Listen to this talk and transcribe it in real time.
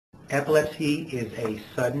Epilepsy is a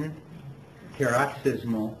sudden,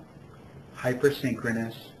 paroxysmal,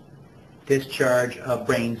 hypersynchronous discharge of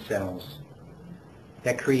brain cells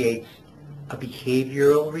that creates a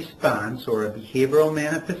behavioral response or a behavioral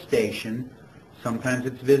manifestation. Sometimes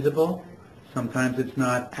it's visible, sometimes it's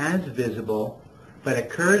not as visible, but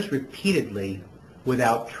occurs repeatedly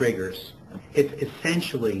without triggers. It's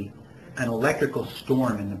essentially an electrical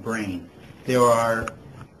storm in the brain. There are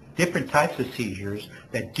different types of seizures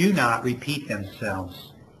that do not repeat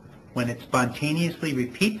themselves. When it spontaneously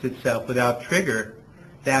repeats itself without trigger,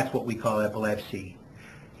 that's what we call epilepsy.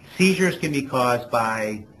 Seizures can be caused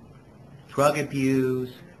by drug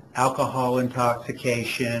abuse, alcohol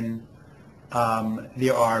intoxication.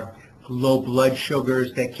 There are low blood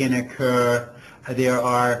sugars that can occur. There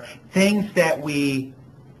are things that we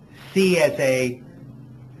see as a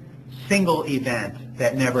single event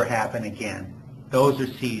that never happen again. Those are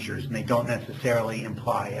seizures, and they don't necessarily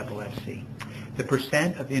imply epilepsy. The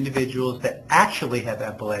percent of individuals that actually have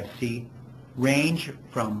epilepsy range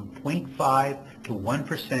from 0.5 to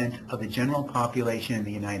 1% of the general population in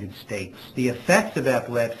the United States. The effects of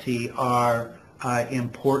epilepsy are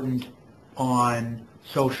important on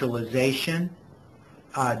socialization,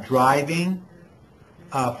 driving,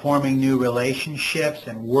 forming new relationships,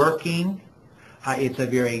 and working. It's a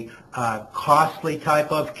very costly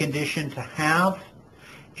type of condition to have,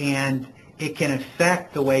 and it can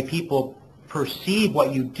affect the way people perceive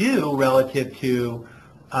what you do relative to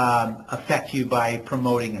affect you by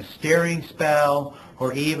promoting a staring spell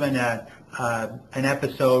or even an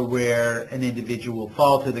episode where an individual will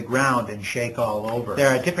fall to the ground and shake all over. There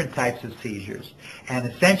are different types of seizures,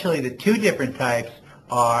 and essentially the two different types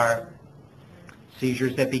are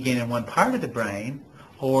seizures that begin in one part of the brain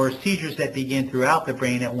or seizures that begin throughout the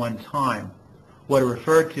brain at one time, what are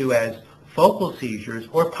referred to as focal seizures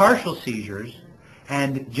or partial seizures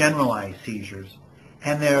and generalized seizures.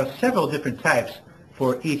 And there are several different types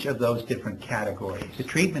for each of those different categories. The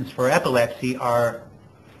treatments for epilepsy are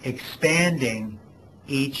expanding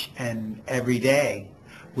each and every day.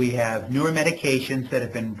 We have newer medications that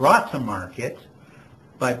have been brought to market,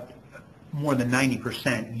 but more than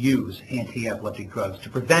 90% use anti-epileptic drugs to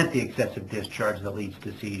prevent the excessive discharge that leads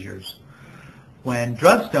to seizures. When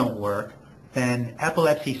drugs don't work, then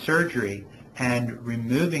epilepsy surgery and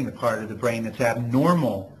removing the part of the brain that's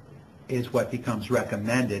abnormal is what becomes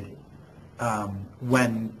recommended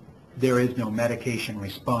when there is no medication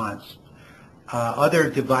response. Other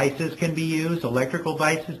devices can be used, electrical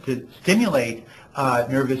devices, to stimulate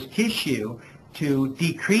nervous tissue to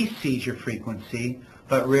decrease seizure frequency,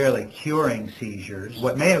 but rarely curing seizures.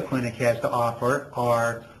 What Mayo Clinic has to offer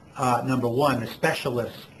are, number one, the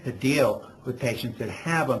specialists that deal with patients that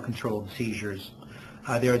have uncontrolled seizures.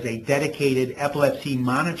 There is a dedicated epilepsy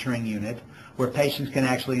monitoring unit where patients can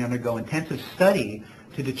actually undergo intensive study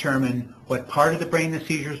to determine what part of the brain the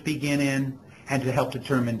seizures begin in and to help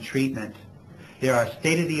determine treatment. There are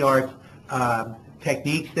state-of-the-art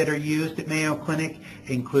techniques that are used at Mayo Clinic,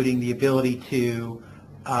 including the ability to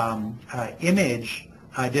image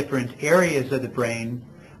different areas of the brain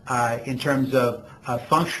in terms of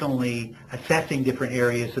functionally assessing different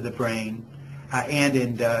areas of the brain and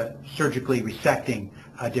in surgically resecting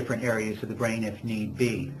different areas of the brain if need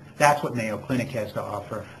be. That's what Mayo Clinic has to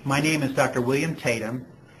offer. My name is Dr. William Tatum,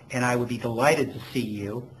 and I would be delighted to see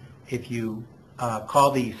you. If you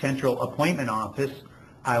call the central appointment office,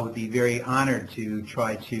 I would be very honored to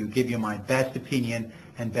try to give you my best opinion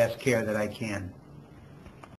and best care that I can.